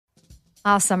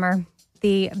Summer,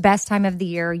 the best time of the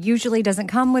year, usually doesn't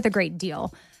come with a great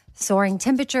deal. Soaring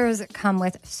temperatures come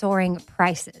with soaring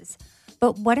prices.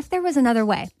 But what if there was another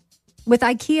way? With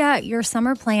IKEA, your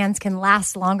summer plans can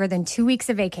last longer than 2 weeks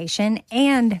of vacation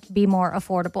and be more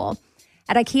affordable.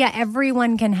 At IKEA,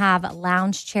 everyone can have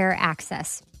lounge chair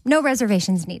access. No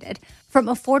reservations needed. From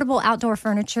affordable outdoor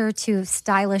furniture to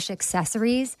stylish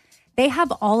accessories, they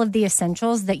have all of the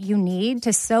essentials that you need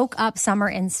to soak up summer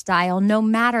in style, no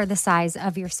matter the size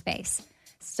of your space.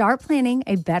 Start planning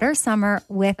a better summer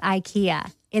with IKEA.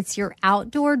 It's your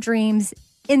outdoor dreams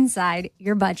inside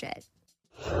your budget.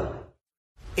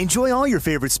 Enjoy all your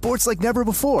favorite sports like never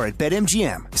before at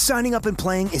BetMGM. Signing up and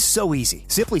playing is so easy.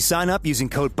 Simply sign up using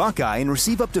code Buckeye and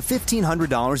receive up to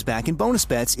 $1,500 back in bonus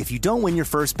bets if you don't win your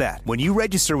first bet. When you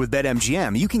register with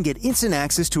BetMGM, you can get instant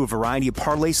access to a variety of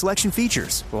parlay selection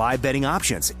features, live betting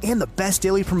options, and the best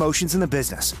daily promotions in the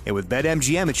business. And with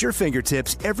BetMGM at your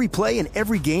fingertips, every play and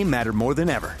every game matter more than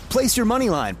ever. Place your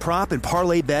moneyline, prop, and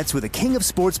parlay bets with the king of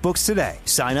sportsbooks today.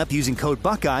 Sign up using code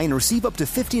Buckeye and receive up to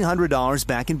 $1,500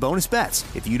 back in bonus bets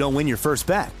if you don't win your first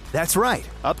bet. That's right,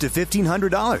 up to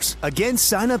 $1,500. Again,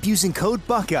 sign up using code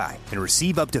Buckeye and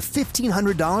receive up to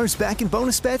 $1,500 back in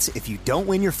bonus bets if you don't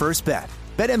win your first bet.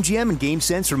 BetMGM and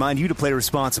GameSense remind you to play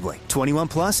responsibly. 21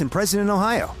 plus and present in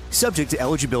Ohio. Subject to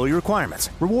eligibility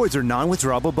requirements. Rewards are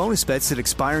non-withdrawable bonus bets that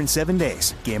expire in 7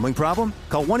 days. Gambling problem?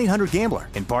 Call 1-800-GAMBLER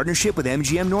in partnership with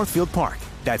MGM Northfield Park.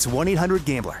 That's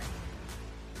 1-800-GAMBLER.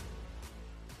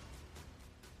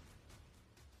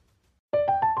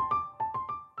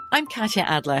 I'm Katya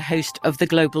Adler, host of The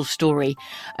Global Story.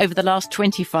 Over the last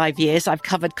 25 years, I've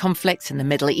covered conflicts in the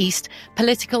Middle East,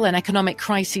 political and economic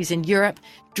crises in Europe,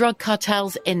 drug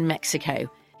cartels in Mexico.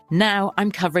 Now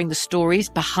I'm covering the stories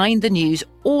behind the news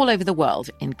all over the world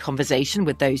in conversation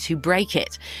with those who break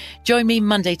it. Join me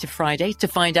Monday to Friday to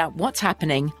find out what's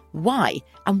happening, why,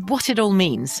 and what it all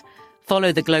means.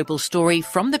 Follow The Global Story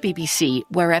from the BBC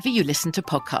wherever you listen to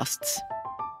podcasts.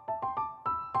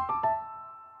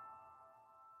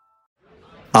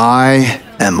 I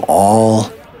am all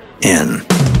in.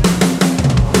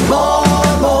 More,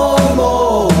 more,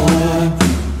 more.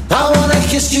 I wanna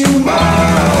kiss you more.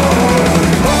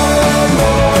 More,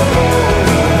 more, more.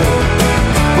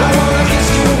 I wanna kiss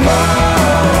you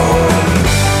more.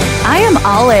 I am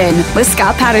all in with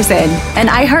Scott Patterson, an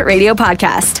iHeartRadio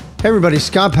podcast. Hey everybody,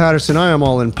 Scott Patterson, I Am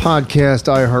All In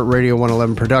podcast, iHeartRadio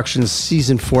 111 Productions,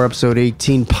 Season 4, Episode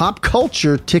 18, Pop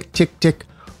Culture, Tick, Tick, Tick,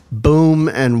 Boom,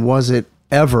 and Was It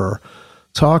Ever?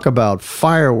 Talk about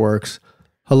fireworks.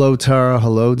 Hello, Tara.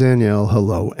 Hello, Danielle.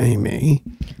 Hello, Amy.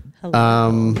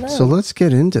 Hello. So let's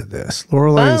get into this.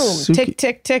 Lorelai and Suki. Tick,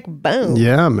 tick, tick, boom.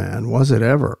 Yeah, man. Was it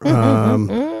ever?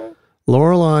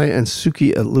 Lorelai and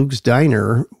Suki at Luke's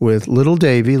diner with little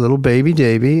baby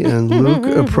Davy, and Luke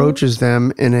approaches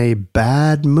them in a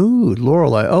bad mood.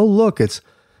 Lorelai, oh, look, it's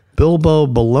Bilbo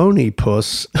Baloney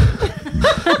Puss.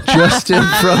 Justin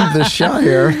from the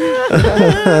Shire.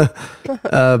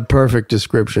 Perfect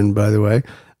description, by the way.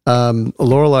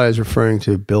 Lorelai is referring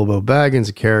to Bilbo Baggins,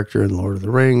 a character in Lord of the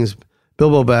Rings.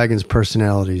 Bilbo Baggins'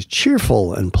 personality is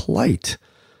cheerful and polite.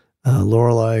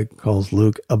 Lorelai calls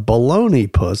Luke a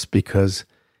baloney puss because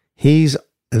he's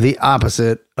the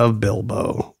opposite of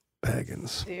Bilbo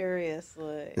Baggins.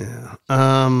 Seriously. Yeah.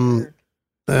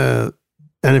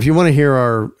 And if you want to hear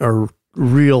our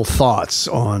real thoughts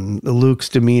on Luke's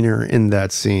demeanor in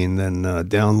that scene, then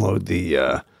download the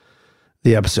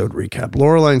episode recap.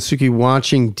 Lorelai and Suki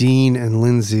watching Dean and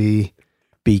Lindsay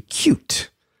be cute.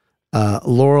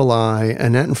 Lorelai,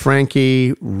 Annette and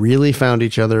Frankie really found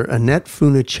each other. Annette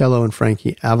Funicello and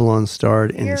Frankie Avalon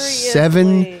starred in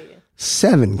seven,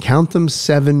 count them,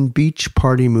 7 beach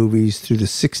party movies through the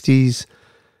 60s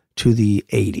to the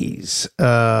 80s.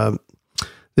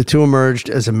 The two emerged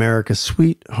as America's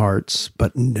sweethearts,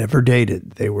 but never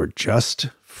dated. They were just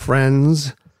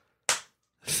friends.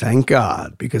 Thank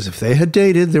God, because if they had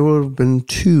dated, there would have been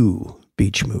 2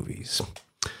 beach movies.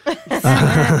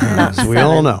 As we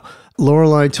all know.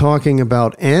 Lorelai talking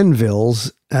about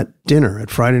anvils at dinner, at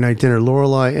Friday night dinner.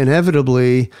 Lorelai,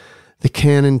 inevitably, the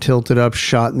cannon tilted up,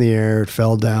 shot in the air, it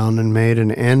fell down, and made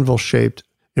an anvil-shaped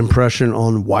impression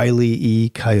on Wile E.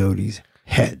 Coyote's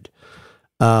head.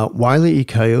 Wile E.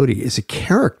 Coyote is a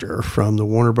character from the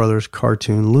Warner Brothers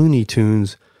cartoon Looney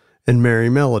Tunes and Merry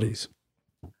Melodies.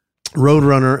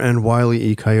 Roadrunner and Wile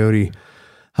E. Coyote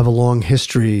have a long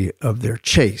history of their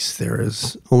chase. There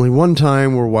is only one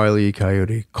time where Wile E.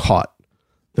 Coyote caught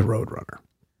the Roadrunner.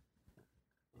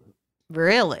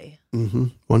 Really? Mm-hmm.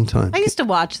 One time. I used to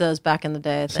watch those back in the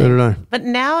day, I think. So did I. But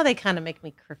now they kind of make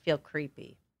me feel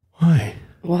creepy. Why?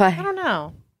 I don't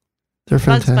know. They're Bugs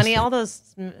fantastic. Bunny, all those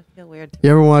feel weird.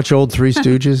 You ever watch old Three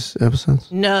Stooges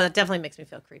episodes? No, that definitely makes me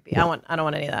feel creepy. I don't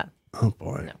want any of that. Oh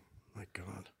boy. No. My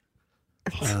God.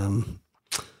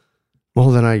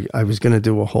 Well, then I was going to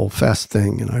do a whole fest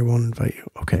thing, and I won't invite you.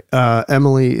 Okay.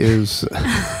 Emily is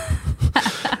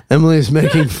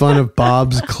making fun of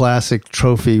Bob's classic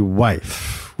trophy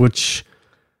wife, which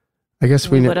I guess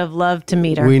We would have loved to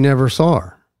meet her. we never saw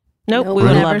her. Nope, we we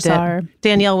would have never loved saw it. her.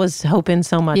 Danielle was hoping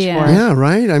so much Yeah. for her. Yeah,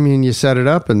 right. I mean, you set it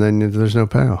up, and then there's no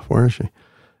payoff. Where is she?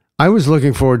 I was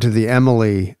looking forward to the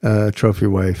Emily trophy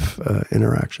wife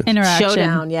interaction.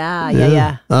 Showdown.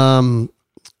 Yeah.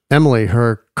 Emily,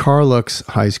 her car looks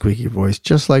high squeaky voice,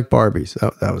 just like Barbie's.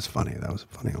 That was funny. That was a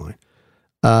funny line.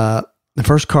 The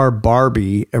first car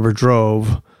Barbie ever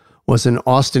drove was an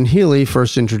Austin Healey,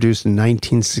 first introduced in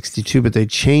 1962, but they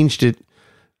changed it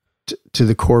to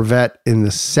the Corvette in the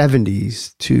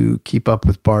 70s to keep up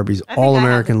with Barbie's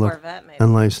all-American look Corvette, maybe.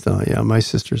 and lifestyle. Yeah, my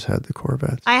sisters had the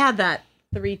Corvettes. I had that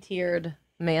 3-tiered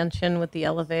mansion with the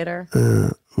elevator.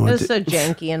 It It was so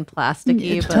janky and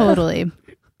plasticky, but Totally.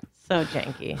 so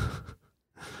janky.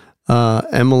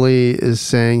 Emily is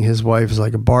saying his wife is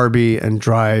like a Barbie and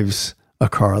drives a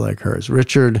car like hers.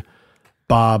 Richard,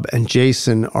 Bob, and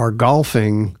Jason are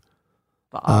golfing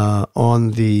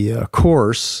on the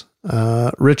course.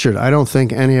 Richard, I don't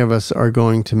think any of us are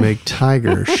going to make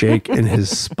Tiger shake in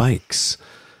his spikes.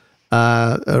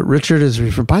 Richard is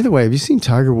referring. By the way, have you seen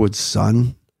Tiger Woods'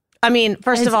 son? I mean,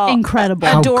 first It's of all, incredible.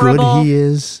 How adorable, good he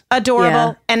is. adorable,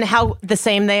 Yeah. and how the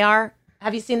same they are.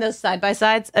 Have you seen those side by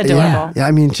sides? Adorable. Yeah,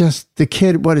 I mean, just the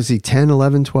kid, what is he, 10,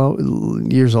 11,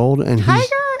 12 years old? And Tiger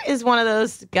is one of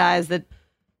those guys that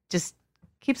just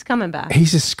keeps coming back.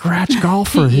 he's a scratch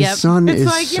golfer. His Yep. son It's is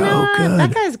like, so you know what? good.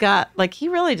 That guy's got, like, he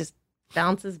really just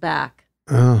bounces back.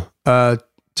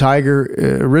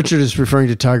 Richard is referring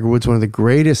to Tiger Woods, one of the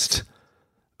greatest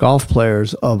golf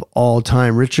players of all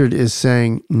time. Richard is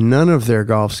saying none of their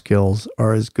golf skills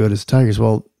are as good as Tiger's.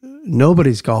 Well,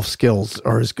 nobody's golf skills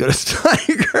are as good as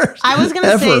Tiger's. I was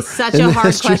gonna say such in a the hard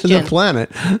history of question. the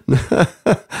planet.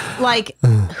 Like,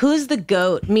 who's the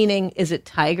GOAT? Meaning, is it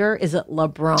Tiger? Is it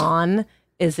LeBron?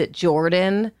 Is it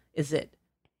Jordan? Is it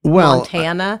Well,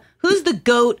 Montana? Who's the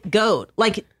GOAT?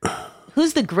 Like,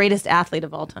 who's the greatest athlete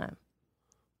of all time?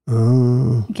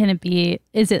 Can it be,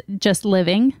 is it just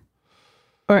living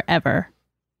or ever?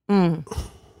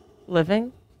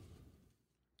 Living?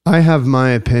 I have my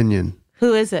opinion.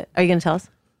 Who is it? Are you going to tell us?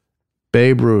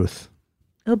 Babe Ruth.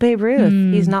 Oh, Babe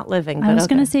Ruth. He's not living. But I was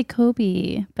okay. going to say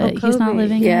Kobe, but he's not Kobe.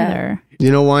 living Yeah. either.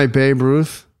 You know why Babe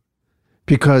Ruth?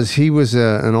 Because he was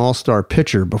an all-star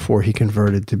pitcher before he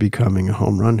converted to becoming a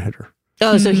home run hitter.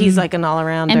 Oh, so he's like an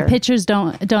all-arounder. And pitchers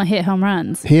don't hit home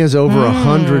runs. He has over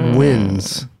 100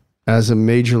 wins as a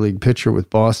major league pitcher with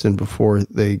Boston before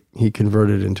he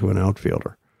converted into an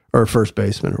outfielder or a first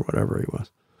baseman or whatever he was.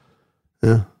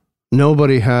 Yeah.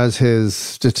 Nobody has his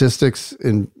statistics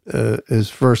in his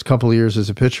first couple of years as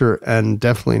a pitcher and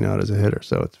definitely not as a hitter.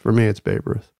 So for me, it's Babe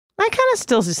Ruth. I kind of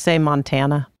still just say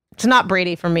Montana. It's not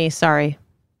Brady for me. Sorry.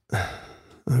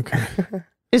 Okay.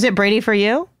 Is it Brady for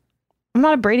you? I'm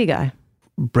not a Brady guy.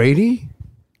 Brady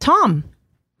Tom,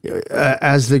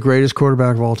 as the greatest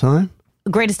quarterback of all time?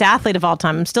 greatest athlete of all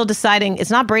time. I'm still deciding. It's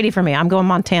not Brady for me. I'm going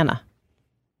Montana.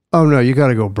 Oh, no, you got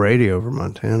to go Brady over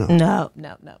Montana. No.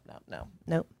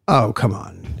 Oh, come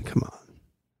on.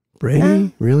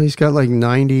 Brady? Really? He's got like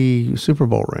 90 Super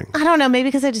Bowl rings. I don't know. Maybe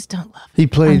because I just don't love He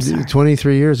played sorry.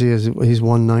 23 years. He's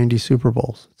won 90 Super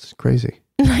Bowls. It's crazy.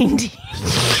 90.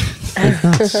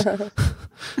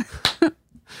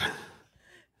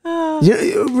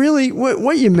 Really,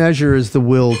 what you measure is the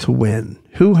will to win.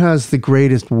 Who has the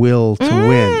greatest will to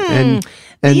win?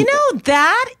 And You know,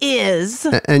 that is.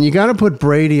 and you got to put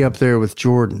Brady up there with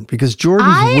Jordan because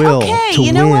Jordan's will okay, to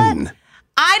you know win. what?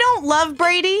 I don't love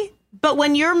Brady, but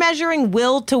when you're measuring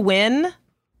will to win,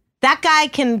 that guy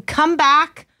can come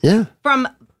back Yeah. from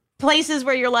places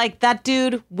where you're like, that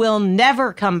dude will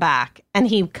never come back, and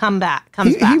he comes back.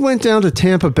 He went down to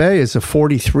Tampa Bay as a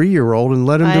 43-year-old and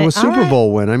led him to a Super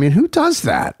Bowl win. I mean, who does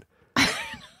that?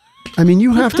 I mean,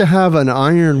 you have to have an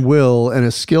iron will and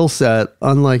a skill set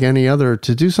unlike any other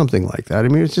to do something like that. I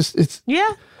mean, it's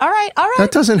Yeah. All right.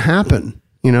 that doesn't happen,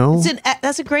 you know?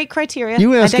 That's a great criteria.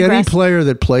 You ask I any digress. player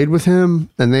that played with him,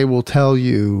 and they will tell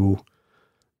you,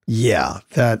 yeah,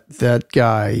 that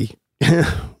guy,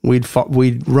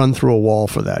 we'd run through a wall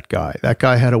for that guy. That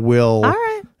guy had a will, All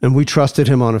right. and we trusted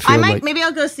him on a field. Maybe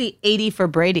I'll go see 80 for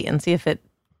Brady and see if it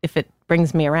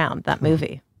brings me around, that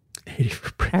movie. 80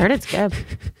 for Brady. I heard it's good.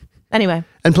 Anyway.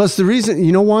 And plus, the reason,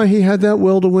 you know why he had that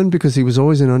will to win? Because he was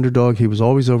always an underdog. He was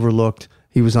always overlooked.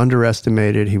 He was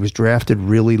underestimated. He was drafted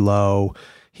really low.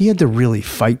 He had to really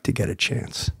fight to get a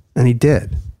chance, and he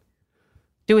did.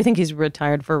 Do we think he's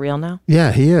retired for real now?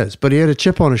 Yeah, he is. But he had a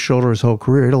chip on his shoulder his whole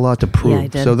career. He had a lot to prove. Yeah, he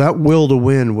did. So that will to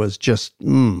win was just,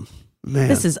 man.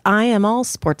 This is I Am All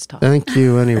Sports Talk. Thank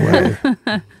you anyway.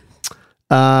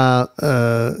 Well,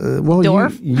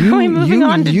 Dorf? Are we moving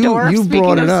on to Dorf? You Speaking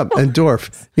brought it of up. And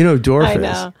Dorf. You know who Dorf I is.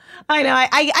 know.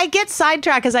 I get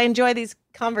sidetracked because I enjoy these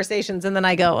conversations and then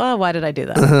I go, oh, why did I do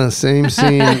that? Same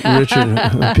scene, Richard.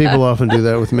 People often do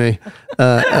that with me.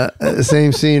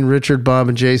 Same scene, Richard, Bob,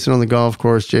 and Jason on the golf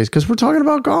course. Jason, because we're talking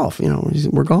about golf. You know,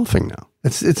 we're golfing now.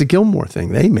 It's a Gilmore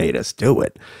thing. They made us do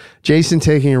it. Jason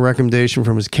taking a recommendation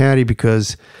from his caddy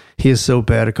because he is so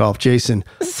bad at golf. Jason,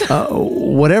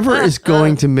 whatever is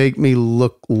going to make me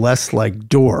look less like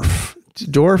Dorf.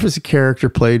 Dorf is a character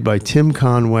played by Tim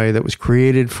Conway that was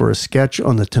created for a sketch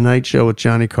on The Tonight Show with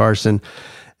Johnny Carson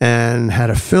and had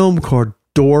a film called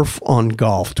Dorf on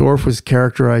Golf. Dorf was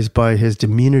characterized by his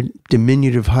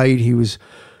diminutive height. He was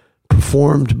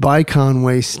performed by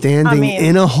Conway standing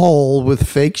in a hole with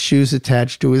fake shoes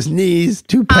attached to his knees.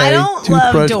 I don't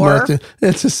love Dorf.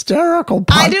 It's hysterical.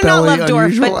 I do not love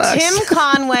Dorf, but accent. Tim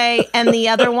Conway and the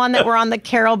other one that were on the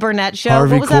Carol Burnett show.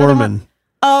 Harvey what was that other Korman. one?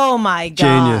 Oh my God.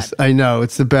 Genius. I know.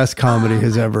 It's the best comedy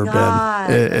has ever been.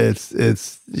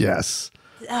 It's yes.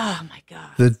 Oh my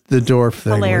God. The Dorf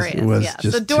thing Hilarious. was Yeah.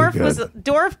 just So Dorf too good.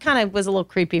 Dorf kind of was a little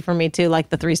creepy for me too, like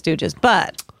the Three Stooges,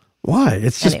 but Why?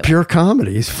 It's just Anyway. pure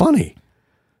comedy. He's funny.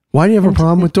 Why do you have a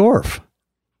problem with Dorf?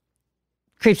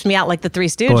 creeps me out like the Three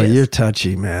Stooges. Boy, you're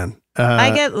touchy, man.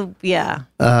 I get a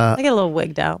little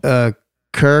wigged out.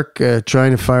 Kirk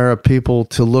trying to fire up people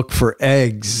to look for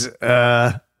eggs.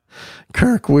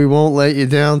 Kirk, we won't let you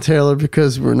down, Taylor,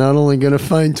 because we're not only going to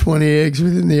find 20 eggs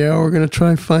within the hour, we're going to try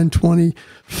and find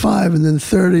 25 and then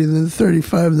 30 and then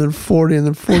 35 and then 40 and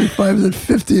then 45 and then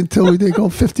 50 until we take all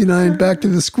 59 back to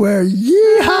the square.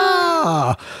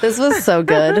 Yeehaw! This was so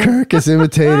good. Kirk is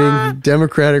imitating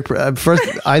Democratic. First,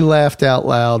 I laughed out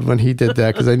loud when he did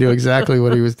that because I knew exactly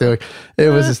what he was doing. It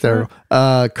was hysterical.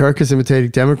 Kirk is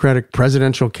imitating Democratic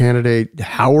presidential candidate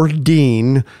Howard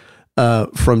Dean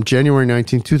from January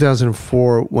 19,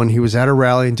 2004, when he was at a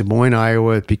rally in Des Moines,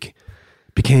 Iowa. It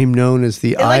became known as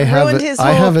the I have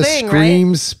a scream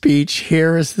right? speech.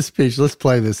 Here is the speech. Let's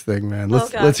play this thing, man.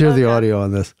 Let's hear the audio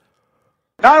on this.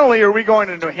 Not only are we going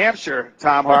to New Hampshire,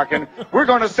 Tom Harkin, we're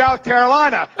going to South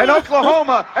Carolina and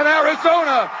Oklahoma and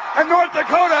Arizona and North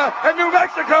Dakota and New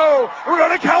Mexico. We're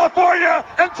going to California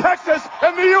and Texas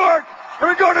and New York. And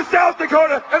we're going to South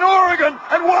Dakota and Oregon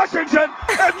and Washington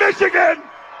and Michigan.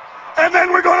 And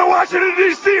then we're going to Washington,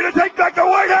 D.C. to take back the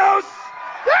White House.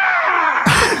 Yeah!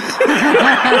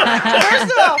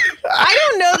 First of all, I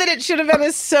don't know that it should have been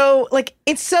it's so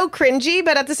cringy,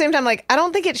 but at the same time, I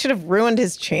don't think it should have ruined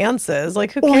his chances. Who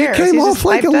cares? Well, he came He's off just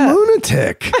like a hyped up.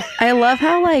 lunatic. I love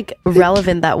how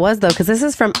relevant that was though, because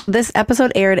this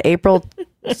episode aired April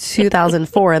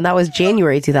 2004, and that was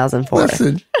January 2004.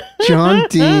 Listen, John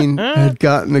Dean had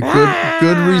gotten a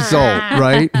good result,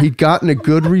 right? He'd gotten a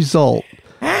good result,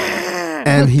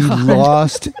 and he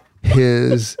lost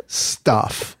his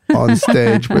stuff on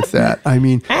stage with that. I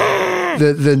mean,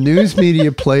 the news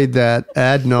media played that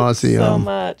ad nauseum So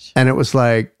much. and it was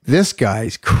like, this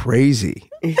guy's crazy.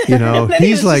 You know, Then he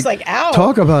he's was just, out.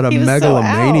 talk about a He was so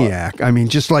megalomaniac. I mean,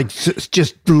 just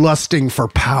lusting for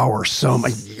power so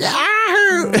much.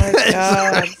 Oh my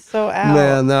God, so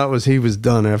out. Man, he was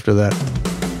done after that.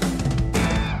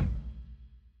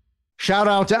 Shout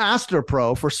out to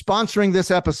Astropro for sponsoring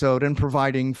this episode and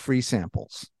providing free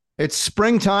samples. It's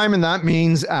springtime, and that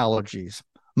means allergies.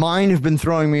 Mine have been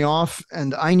throwing me off,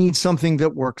 and I need something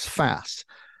that works fast.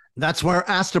 That's where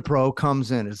Astropro comes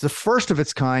in. It's the first of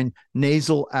its kind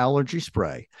nasal allergy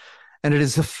spray, and it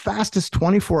is the fastest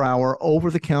 24-hour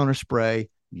over-the-counter spray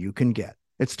you can get.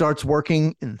 It starts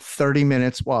working in 30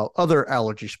 minutes, while other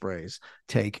allergy sprays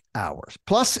take hours.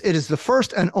 Plus, it is the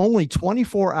first and only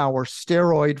 24-hour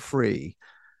steroid-free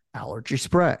allergy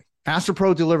spray.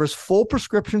 Astropro delivers full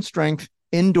prescription strength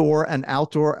indoor and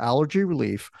outdoor allergy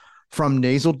relief from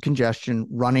nasal congestion,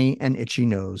 runny and itchy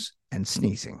nose, and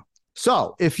sneezing.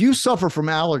 So if you suffer from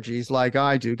allergies like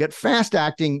I do, get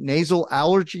fast-acting nasal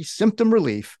allergy symptom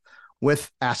relief with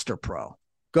Astropro.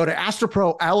 Go to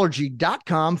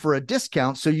astroproallergy.com for a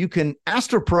discount so you can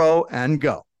Astropro and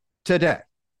go today.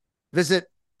 Visit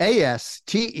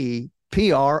ASTEPRO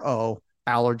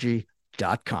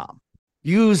allergy.com.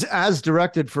 Use as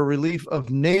directed for relief of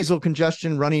nasal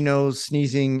congestion, runny nose,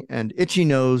 sneezing, and itchy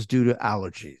nose due to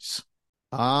allergies.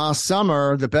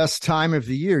 Summer, the best time of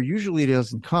the year, usually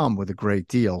doesn't come with a great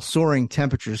deal. Soaring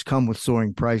temperatures come with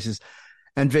soaring prices,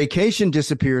 And vacation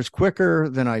disappears quicker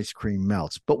than ice cream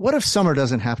melts. But what if summer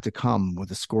doesn't have to come with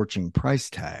a scorching price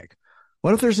tag?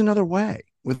 What if there's another way?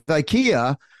 With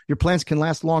IKEA, your plans can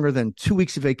last longer than 2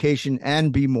 weeks of vacation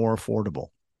and be more affordable.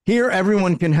 Here,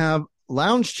 everyone can have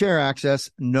lounge chair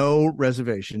access, no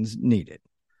reservations needed.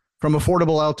 From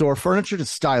affordable outdoor furniture to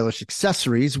stylish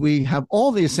accessories, we have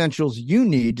all the essentials you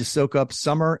need to soak up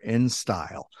summer in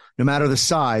style, no matter the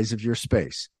size of your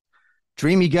space.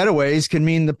 Dreamy getaways can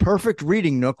mean the perfect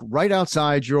reading nook right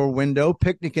outside your window,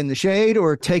 picnic in the shade,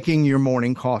 or taking your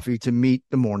morning coffee to meet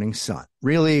the morning sun.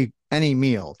 Really, any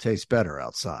meal tastes better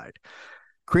outside.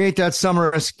 Create that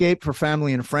summer escape for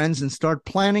family and friends and start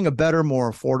planning a better,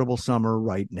 more affordable summer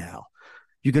right now.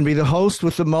 You can be the host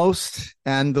with the most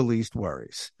and the least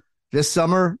worries. This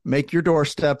summer, make your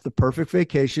doorstep the perfect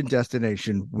vacation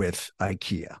destination with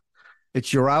IKEA.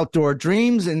 It's your outdoor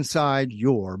dreams inside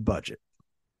your budget.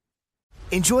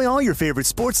 Enjoy all your favorite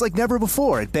sports like never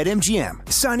before at BetMGM.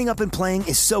 Signing up and playing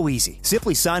is so easy.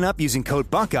 Simply sign up using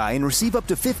code Buckeye and receive up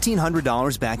to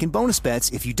 $1,500 back in bonus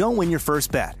bets if you don't win your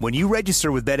first bet. When you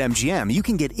register with BetMGM, you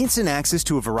can get instant access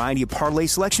to a variety of parlay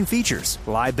selection features,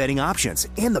 live betting options,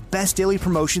 and the best daily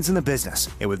promotions in the business.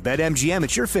 And with BetMGM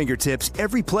at your fingertips,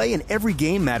 every play and every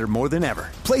game matter more than ever.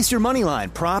 Place your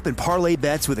moneyline, prop, and parlay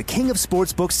bets with the king of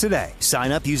sportsbooks today.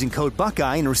 Sign up using code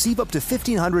Buckeye and receive up to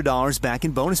 $1,500 back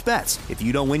in bonus bets if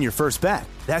you don't win your first bet.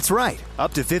 That's right,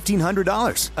 up to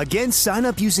 $1,500. Again, sign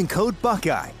up using code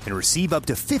Buckeye and receive up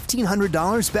to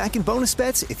 $1,500 back in bonus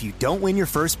bets if you don't win your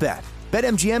first bet.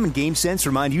 BetMGM and GameSense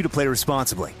remind you to play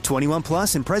responsibly. 21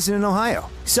 plus and present in Ohio.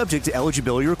 Subject to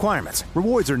eligibility requirements.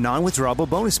 Rewards are non-withdrawable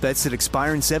bonus bets that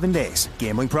expire in 7 days.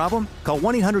 Gambling problem? Call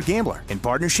 1-800-GAMBLER in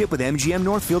partnership with MGM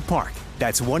Northfield Park.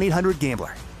 That's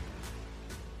 1-800-GAMBLER.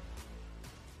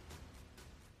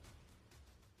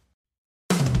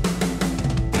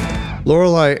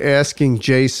 Lorelai asking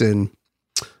Jason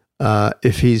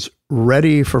if he's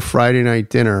ready for Friday night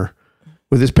dinner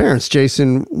with his parents.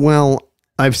 Jason, well,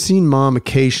 I've seen Mom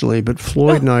occasionally, but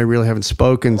Floyd and I really haven't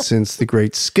spoken since the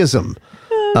Great Schism.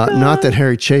 Not that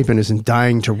Harry Chapin isn't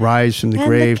dying to rise from the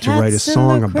grave to write a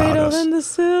song about us. And the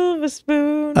silver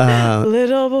spoon,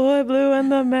 little boy blue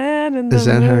and the man in the Is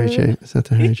that moon. Harry Chapin? Is that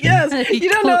the Harry Chapin? Yes. You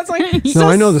don't know it's like No, so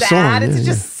I know the sad. song. It's Yeah,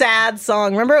 just a sad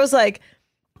song. Remember, it was like,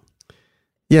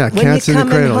 Yeah, when Cats you're in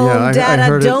the coming Cradle. home, Yeah, Dad, I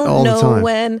heard I don't it all know the time.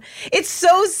 when. It's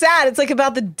so sad. It's like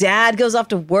about the dad goes off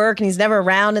to work and he's never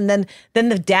around, and then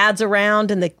the dad's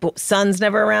around and the son's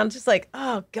never around. It's just like,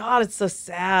 oh God, it's so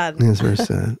sad. It's very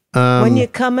sad. When you're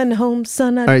coming home,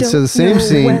 son, I all right, don't so the same know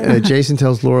scene, when. Jason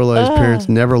tells Lorelai's parents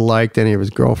never liked any of his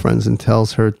girlfriends and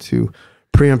tells her to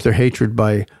preempt their hatred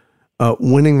by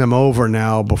winning them over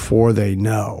now before they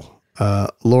know.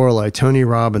 Lorelai, Tony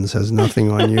Robbins has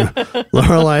nothing on you.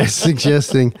 Lorelai is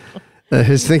suggesting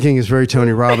his thinking is very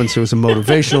Tony Robbins, who is a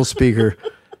motivational speaker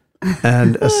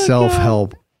and a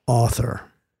self-help author.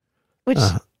 Which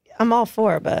I'm all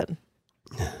for, but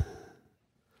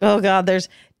oh God, there's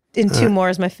in two more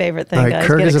is my favorite thing, guys.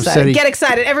 Kirk Get is upset excited. Get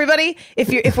excited. Everybody,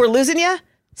 if we're losing you,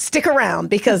 stick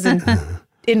around because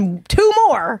in two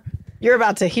more, you're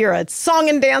about to hear a song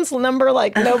and dance number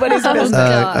like nobody's business.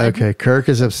 Okay, Kirk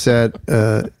is upset.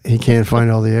 He can't find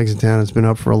all the eggs in town. It's been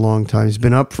up for a long time. He's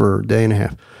been up for a day and a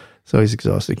half. So he's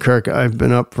exhausted. Kirk, I've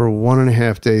been up for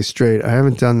 1.5 days straight. I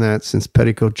haven't done that since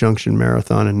Petticoat Junction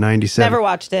Marathon in '97. Never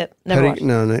watched it. Never watched it.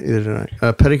 No, neither did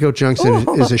I. Petticoat Junction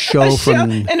is a show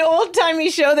from... an old-timey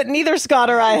show that neither Scott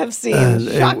or I have seen.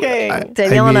 Shocking.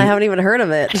 Danielle and I haven't even heard of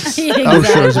it. Oh,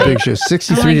 sure, it's a big show.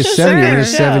 63 to 70, it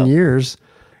was 7 years.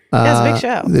 Yeah, it's a big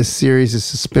show. This series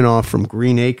is a spin-off from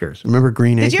Green Acres. Remember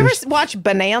Green Acres? Did you ever watch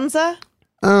Bonanza?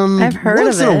 I've heard of it.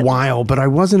 Once in a while, but I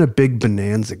wasn't a big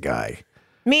Bonanza guy.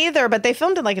 Me either, but they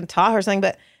filmed it like in Tahoe or something.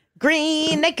 But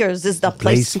Green Acres is the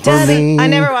place for to be. me. I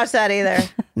never watched that either.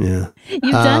 Yeah.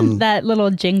 You've done that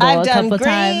little jingle I've a done couple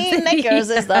Green times. Acres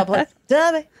is the place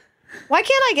to be. Why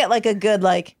can't I get like a good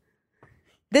like?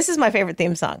 This is my favorite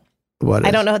theme song. What?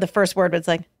 I don't know the first word, but it's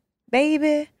like,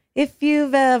 baby, if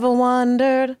you've ever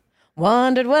wondered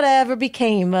whatever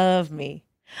became of me.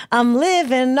 I'm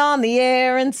living on the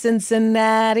air in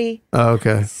Cincinnati. Oh,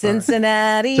 okay.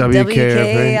 Cincinnati,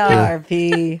 WKRP.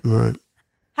 WKRP. All right.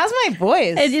 How's my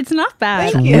voice? It's not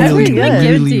bad. Thank you. Really, Everything I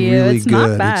give to you, really it's good.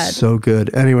 not bad. It's so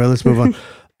good. Anyway, let's move on.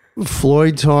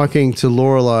 Floyd talking to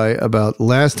Lorelai about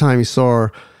last time he saw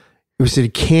her. He was at a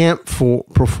camp for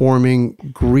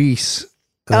performing Grease.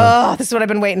 Oh, this is what I've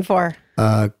been waiting for.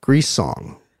 Grease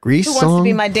song. Grease Who song. wants to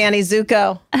be my Danny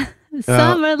Zuko?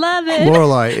 Summer loving.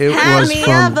 Lorelai, it Had was me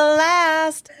from...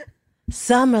 everlast.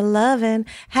 Summer loving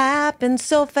happened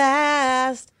so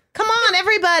fast. Come on,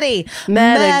 everybody.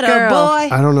 Met a girl.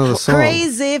 boy. I don't know the song.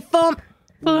 Crazy for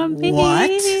me. What?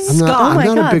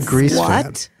 I'm not a big Grease fan.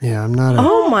 What? Yeah, I'm not.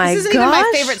 Oh my This isn't gosh.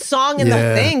 even my favorite song in Yeah,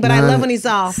 the thing, but I not- love when he's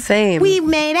all Same. We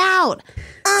made out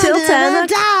Till under 10 the o'clock.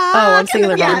 dark. Oh, I'm singing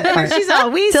the wrong Yeah, part. she's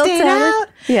all we Till stayed 10. out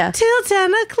Yeah. till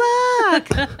 10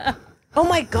 o'clock. Oh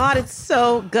my god, it's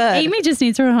so good. Amy just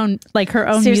needs her own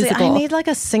Seriously, musical. I need like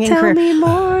a singing Tell career. me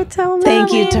more. Tell me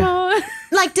Thank you. more.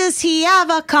 Like, does he have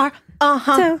a car?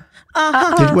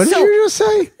 What did you just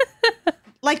say?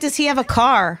 Like, does he have a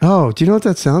car? Oh, do you know what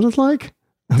that sounded like?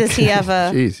 Does he have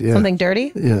a Jeez, yeah. something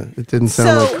dirty? Yeah, it didn't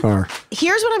sound So- like car.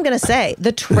 Here's what I'm going to say.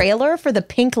 The trailer for the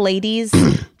Pink Ladies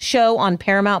show on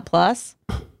Paramount Plus,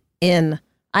 I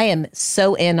am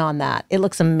so in on that. It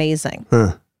looks amazing.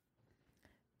 Huh.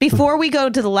 Before we go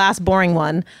to the last boring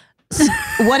one,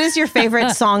 what is your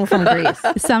favorite song from Grease?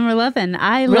 Summer Lovin'.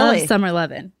 I Really? love Summer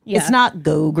Lovin'. Yeah. It's not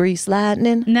Go Grease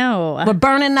Lightning. No. We're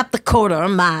burning up the quarter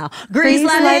mile. Grease Grease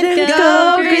lightning, lightning, go,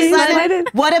 go, grease grease lightning. lightning.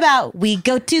 What about we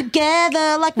go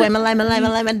together like lemon, lemon,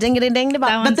 lemon, lemon, dingity ding That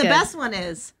But one's the good. best one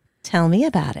is Tell Me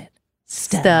About It.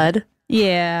 Stud.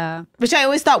 Yeah. Which I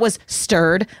always thought was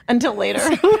stirred until later.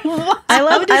 I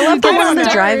love the one in the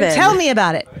drive-in. Tell me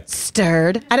about it.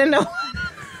 Stirred. I didn't know.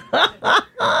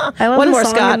 I love One the more,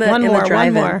 song Scott. in the, One in the more. One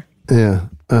drive-in. more. Yeah.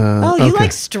 Oh, you okay.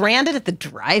 like Stranded at the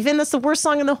Drive-In? That's the worst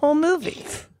song in the whole movie.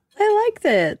 I liked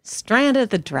it. Stranded at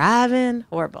the Drive-In.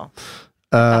 Horrible.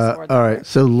 All right.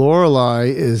 So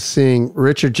Lorelai is seeing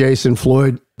Richard, Jason,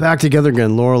 Floyd back together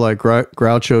again. Lorelai,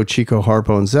 Groucho, Chico,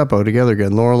 Harpo, and Zeppo together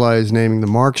again. Lorelai is naming the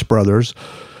Marx Brothers,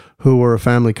 who were a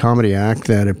family comedy act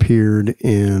that appeared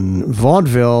in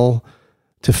vaudeville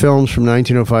to films from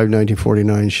 1905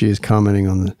 1949. She is commenting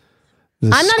on the I'm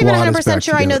not even squad is 100% back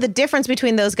sure I know together. the difference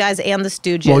between those guys and the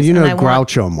Stooges. Well, you know and I want-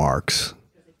 Groucho Marx.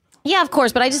 Yeah, of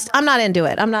course, but I'm not into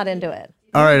it. I'm not into it.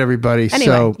 All right, everybody. Anyway,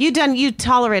 So you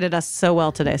tolerated us so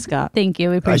well today, Scott. Thank you.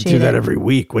 We I appreciate do it. that every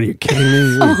week. What are you kidding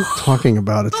me? What are you talking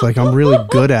about? It's like I'm really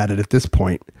good at it at this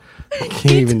point. I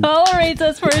can't even Tolerates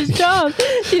us for his job.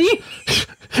 Did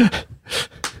you?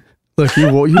 look.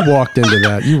 You walked into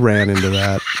that. You ran into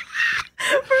that.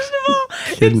 First of all,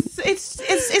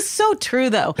 it's so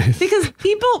true though, because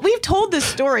we've told this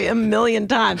story a million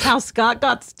times how Scott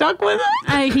got stuck with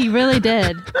it. He really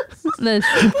did. The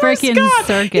freaking Scott,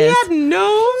 circus. He had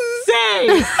no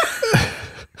say.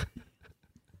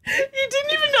 He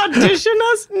didn't even audition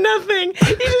us. Nothing.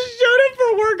 He just showed up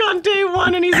for work on day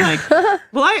one, and he's like,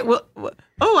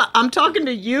 "Oh, I'm talking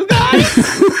to you guys."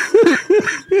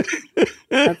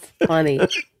 That's funny. And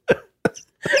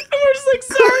we're just like,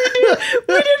 sorry, dude.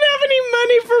 We didn't have any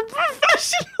money for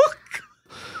professional.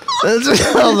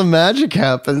 That's how the magic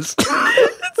happens.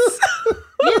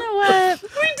 You know what? We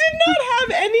did not have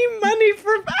any money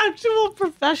for actual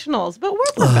professionals, but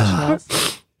we're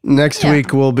professionals. Next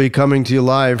week, we'll be coming to you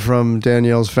live from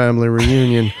Danielle's family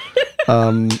reunion.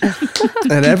 And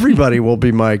everybody will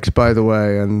be mics, by the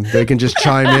way, and they can just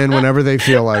chime in whenever they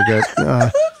feel like it.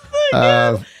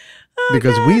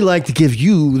 Because we like to give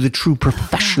you the true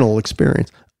professional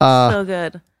experience. So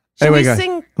good. Should Anyway, we guys,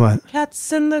 sing what?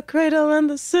 Cats in the Cradle and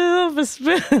the Silver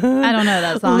Spoon? I don't know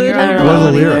that song. Little You're right. What are the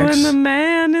Romeo lyrics? and the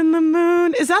Man in the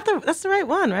Moon. Is that's the right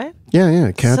one, right?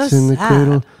 Yeah. Cats So in the sad.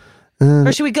 cradle.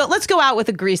 Or should we go? Let's go out with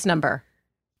a Grease number.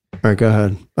 All right, go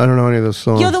ahead. I don't know any of those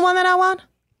songs. You're the one that I want.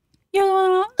 You're the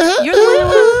one. You're the one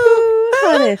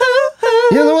I want.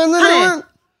 You're the one that I want.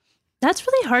 That's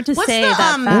really hard to What's say the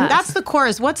that fast. That's the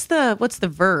chorus. What's the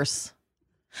verse?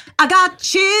 I got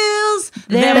chills.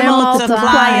 They're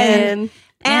multiplying.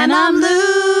 And I'm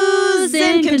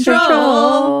losing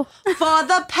control for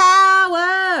the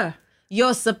power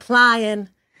you're supplying.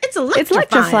 It's electrifying. It's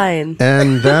electrifying.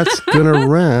 And that's going to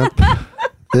wrap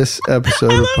this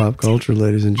episode of Pop Culture,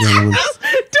 ladies and gentlemen.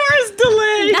 Doris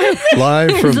delay.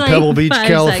 Live from It's like Pebble Beach, 5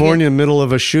 California, middle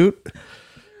of a shoot.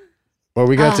 Where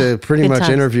we got to pretty good much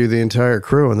times. interview the entire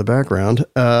crew in the background.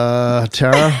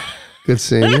 Tara, good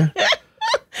seeing you.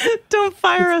 Don't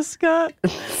fire us, Scott.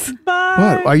 Bye.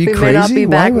 What? Are you We crazy? may not be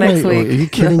back would next week. Are you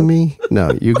kidding me?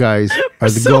 No, you guys are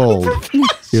the gold.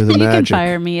 You're the You can magic.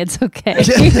 fire me. It's okay.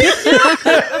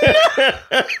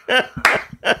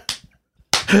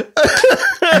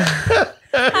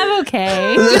 I'm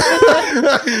okay.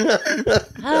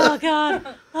 Oh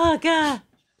God. Oh God.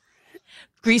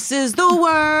 Grease is the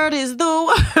word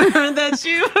that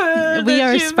you heard. We that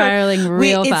are you spiraling heard.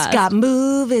 real It's fast. got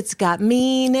move. It's got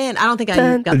meaning. I don't think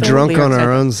I got the Drunk on lyrics.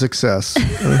 our own success.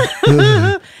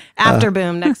 After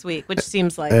boom next week, which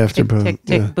seems like After tick, boom, tick,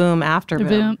 tick, yeah. boom, after boom.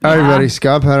 Boom. Hi, everybody.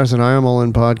 Scott Patterson, I Am All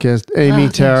In Podcast. Amy,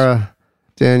 thanks. Tara,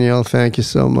 Danielle, thank you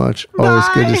so much. Always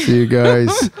good to Bye. see you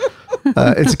guys.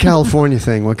 It's a California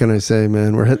thing. What can I say,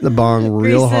 man? We're hitting the bong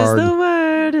real hard.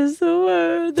 Is the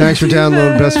word. Thanks for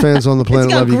downloading Best Fans on the Planet.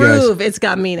 It's got Love you groove. guys. It's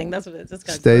got meaning. That's what it is. It's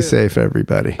got Stay groove. safe,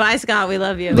 everybody. Bye, Scott. We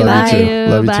love you. Love you too.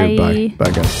 Love you too. Bye.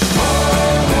 Bye, guys.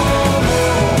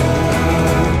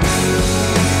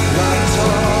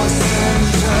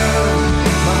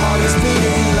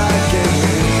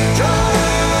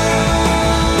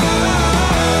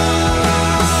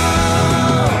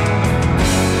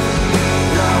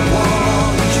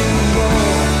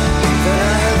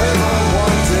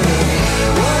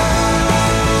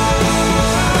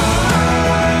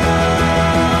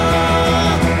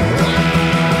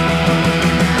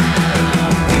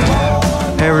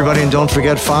 Hey, everybody, and don't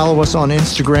forget, follow us on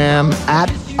Instagram at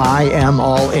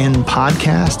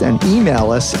IamAllInPodcast and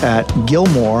email us at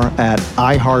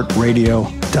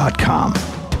Gilmore@iHeartRadio.com.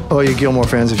 Oh, you Gilmore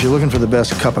fans, if you're looking for the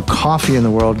best cup of coffee in the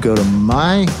world, go to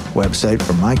my website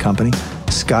for my company,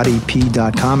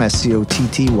 ScottyP.com,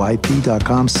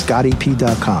 SCOTTYP.com,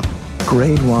 ScottyP.com.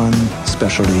 Grade 1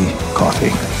 specialty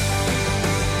coffee.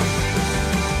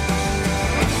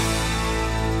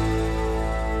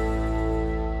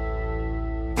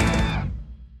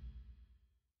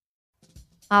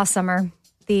 Summer,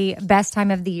 the best time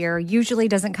of the year, usually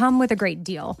doesn't come with a great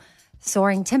deal.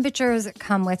 Soaring temperatures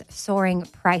come with soaring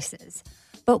prices.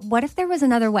 But what if there was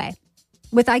another way?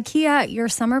 With IKEA, your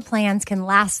summer plans can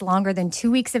last longer than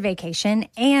 2 weeks of vacation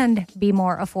and be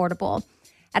more affordable.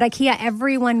 At IKEA,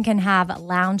 everyone can have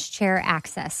lounge chair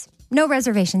access. No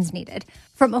reservations needed.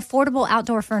 From affordable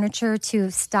outdoor furniture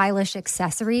to stylish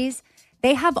accessories,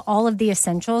 they have all of the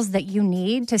essentials that you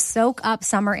need to soak up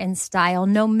summer in style,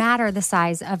 no matter the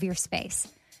size of your space.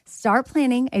 Start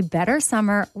planning a better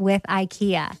summer with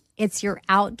IKEA. It's your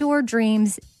outdoor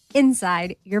dreams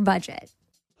inside your budget.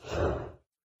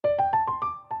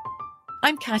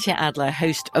 I'm Katya Adler,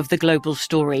 host of The Global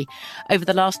Story. Over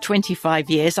the last 25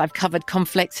 years, I've covered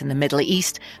conflicts in the Middle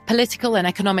East, political and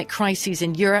economic crises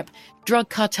in Europe, drug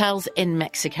cartels in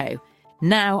Mexico.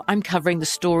 Now I'm covering the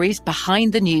stories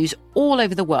behind the news all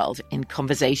over the world in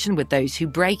conversation with those who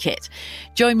break it.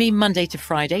 Join me Monday to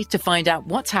Friday to find out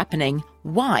what's happening,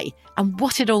 why, and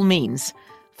what it all means.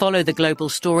 Follow The Global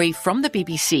Story from the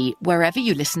BBC wherever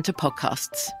you listen to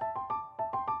podcasts.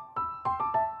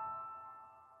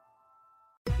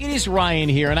 It is Ryan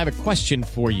here, and I have a question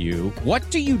for you. What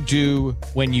do you do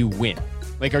when you win?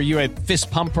 Like, are you a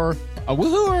fist pumper? A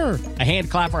woohooer, a hand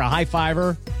clapper, a high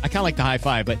fiver. I kind of like the high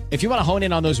five, but if you want to hone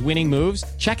in on those winning moves,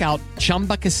 check out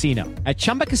Chumba Casino. At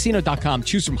ChumbaCasino.com,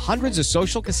 choose from hundreds of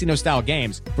social casino style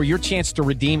games for your chance to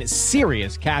redeem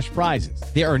serious cash prizes.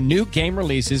 There are new game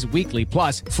releases weekly,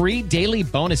 plus free daily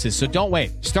bonuses. So don't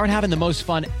wait. Start having the most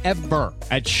fun ever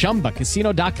at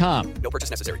ChumbaCasino.com. No purchase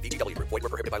necessary. VGW Group. Void where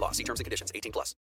prohibited by law. See terms and conditions. 18+.